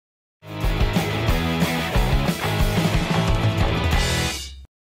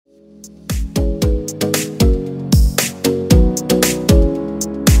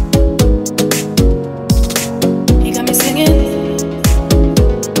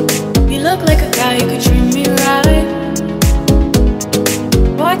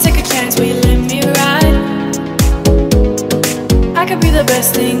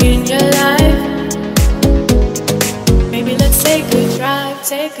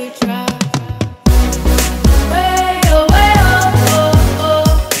take a drive. Way oh, way oh, oh, oh.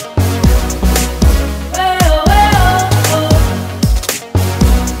 Way oh, way oh, oh.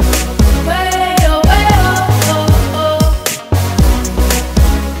 Way oh, way oh, oh, oh.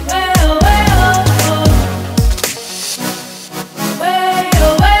 Way oh, way oh, oh. Way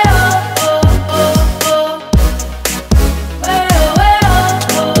oh, way oh, oh, oh. Way oh, way oh,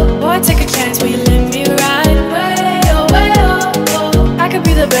 oh. Boy, take a chance, will you let me ride? Way oh, way oh, oh. I could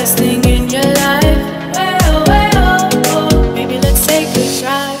be the best thing in your life. Way oh, oh. Maybe let's take a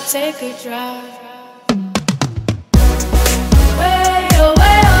drive, take a drive. Way oh,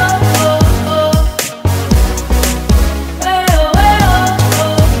 way oh, oh. Way oh, way oh,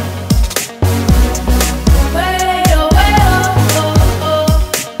 oh. Way oh, way oh, oh.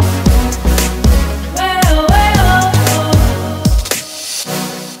 Way oh, way oh, oh.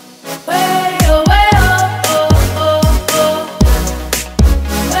 Way oh, way oh, oh, oh.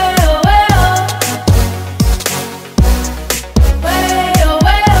 Way oh, way oh. Way oh,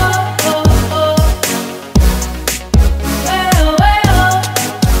 way oh, oh. Way oh, way oh.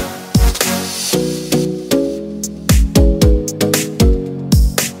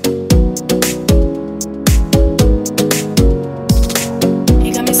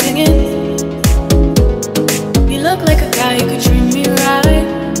 You got me singing. You look like a guy who could treat me right.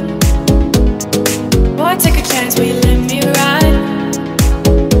 Boy, take a chance, will you let me ride?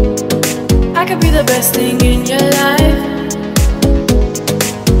 I could be the best thing in your life.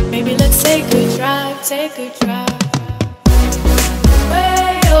 Maybe let's take a drive, take a drive.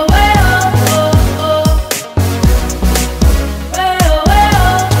 Way oh, way oh, oh, oh. Way oh, way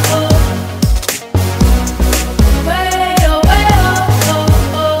oh, oh. Way oh, way oh, oh,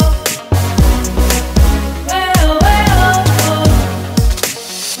 oh. Way oh, way oh, oh.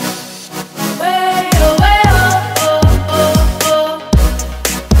 Way oh, way oh, oh, oh.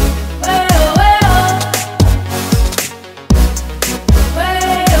 Way oh, way oh. Way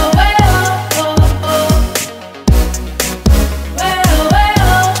oh, way oh, oh. Way oh, way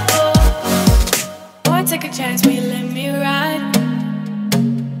oh, oh. Boy, take a chance, will you let me ride?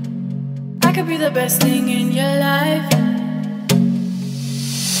 I could be the best thing in your life.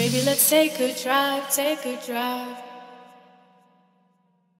 Maybe let's take a drive, take a drive.